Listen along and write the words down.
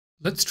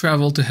Let's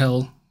travel to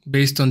hell,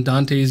 based on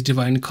Dante's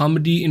Divine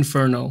Comedy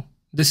Inferno.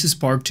 This is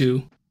part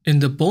 2. In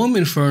the poem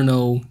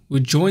Inferno,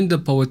 we join the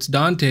poet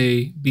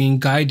Dante being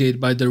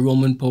guided by the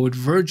Roman poet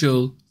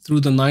Virgil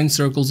through the 9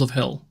 circles of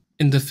hell.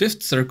 In the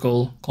 5th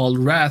circle, called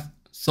Wrath,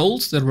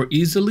 souls that were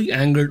easily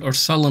angered or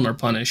sullen are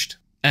punished.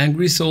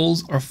 Angry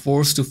souls are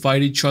forced to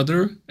fight each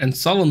other, and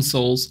sullen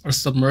souls are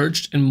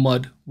submerged in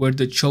mud where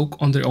they choke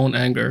on their own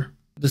anger.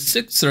 The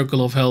 6th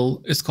circle of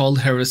hell is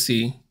called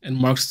Heresy and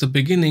marks the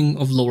beginning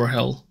of lower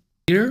hell.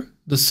 Here,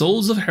 the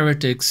souls of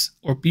heretics,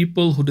 or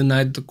people who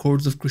denied the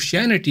course of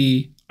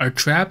Christianity, are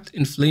trapped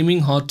in flaming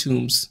hot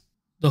tombs.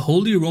 The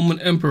Holy Roman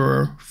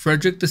Emperor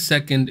Frederick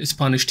II is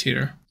punished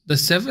here. The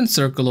 7th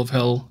circle of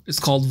hell is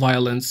called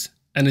Violence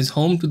and is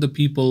home to the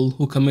people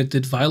who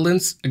committed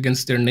violence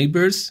against their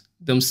neighbors,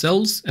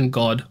 themselves, and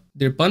God.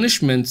 Their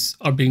punishments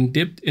are being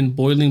dipped in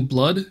boiling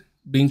blood,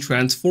 being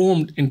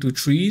transformed into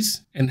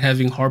trees and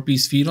having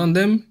harpies feed on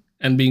them,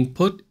 and being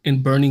put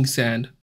in burning sand.